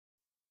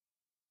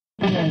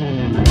So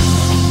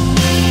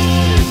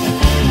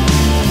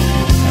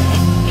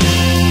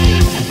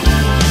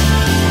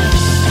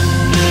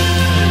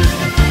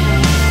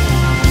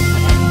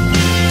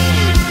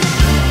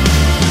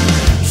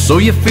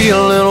you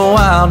feel a little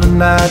wild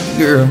tonight,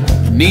 girl.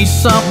 Need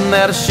something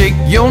that'll shake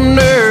your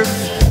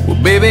nerves.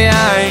 Well, baby,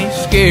 I ain't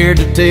scared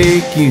to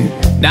take you.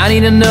 Not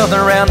needing nothing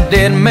around a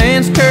dead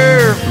man's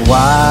curve.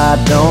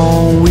 Why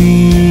don't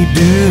we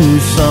do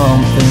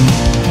something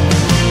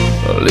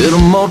a little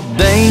more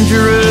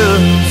dangerous?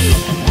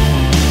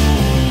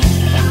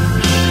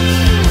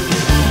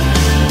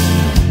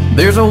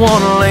 There's a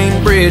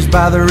one-lane bridge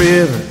by the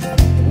river.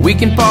 We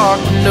can park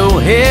with no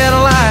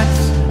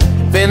headlights.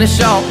 Finish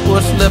off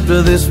what's left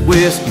of this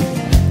whiskey.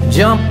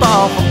 Jump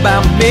off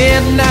about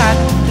midnight.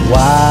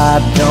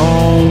 Why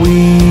don't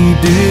we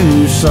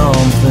do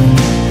something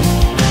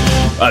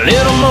a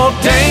little more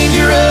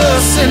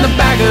dangerous in the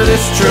back of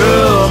this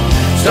truck?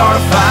 Start a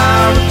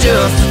fire with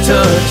just a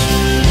touch.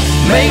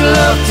 Make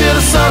love till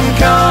the sun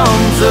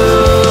comes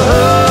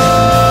up.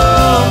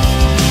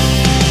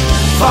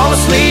 Fall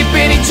asleep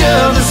in each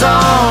other's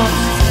arms.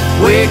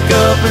 Wake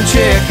up and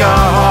check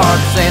our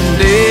hearts. And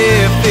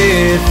if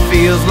it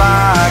feels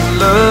like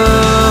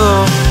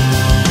love,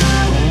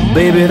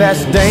 baby,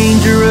 that's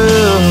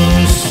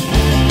dangerous.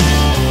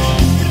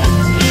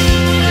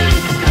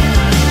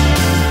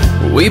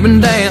 We've been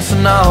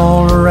dancing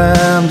all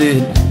around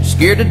it,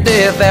 scared to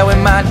death that we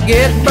might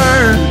get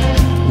burned.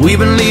 We've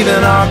been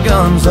leaving our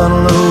guns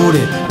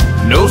unloaded.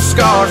 No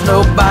scars,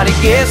 nobody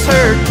gets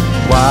hurt.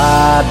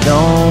 Why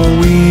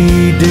don't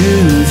we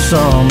do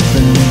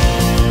something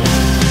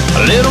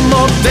a little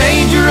more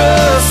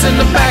dangerous in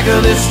the back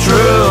of this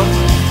truck?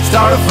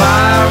 Start a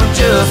fire with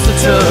just a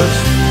touch.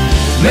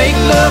 Make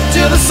love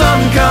till the sun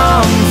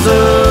comes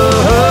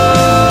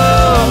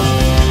up.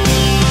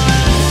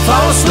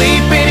 Fall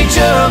asleep in each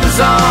other's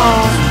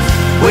arms.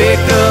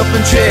 Wake up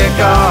and check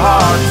our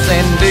hearts.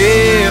 And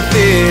if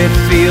it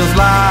feels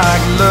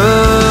like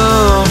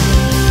love,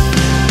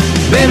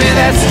 baby,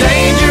 that's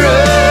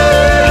dangerous.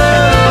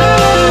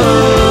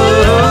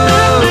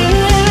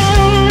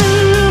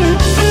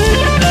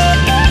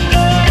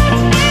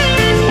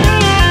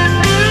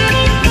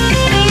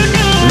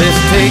 Let's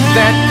take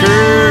that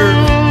curve,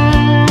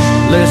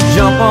 let's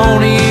jump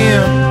on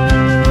in.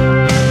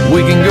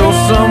 We can go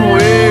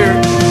somewhere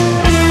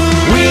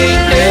we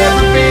ain't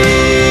never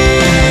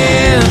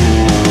been.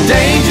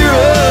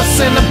 Dangerous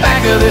in the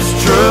back of this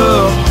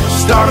truck.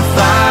 Start a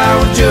fire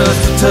with just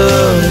a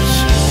touch.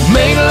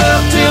 Make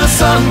love till the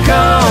sun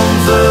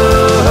comes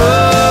up.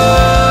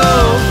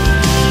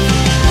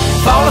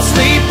 Fall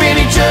asleep in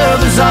each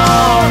other's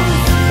arms.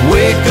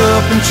 Wake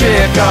up and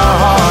check our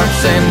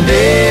hearts. And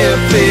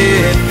if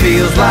it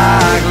feels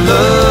like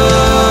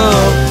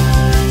love,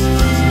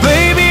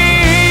 baby,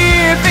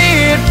 if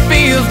it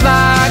feels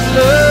like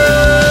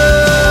love,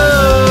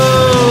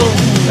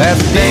 that's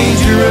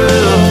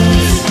dangerous.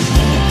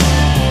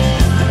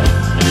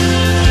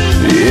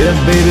 Yeah,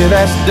 baby,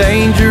 that's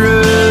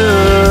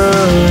dangerous.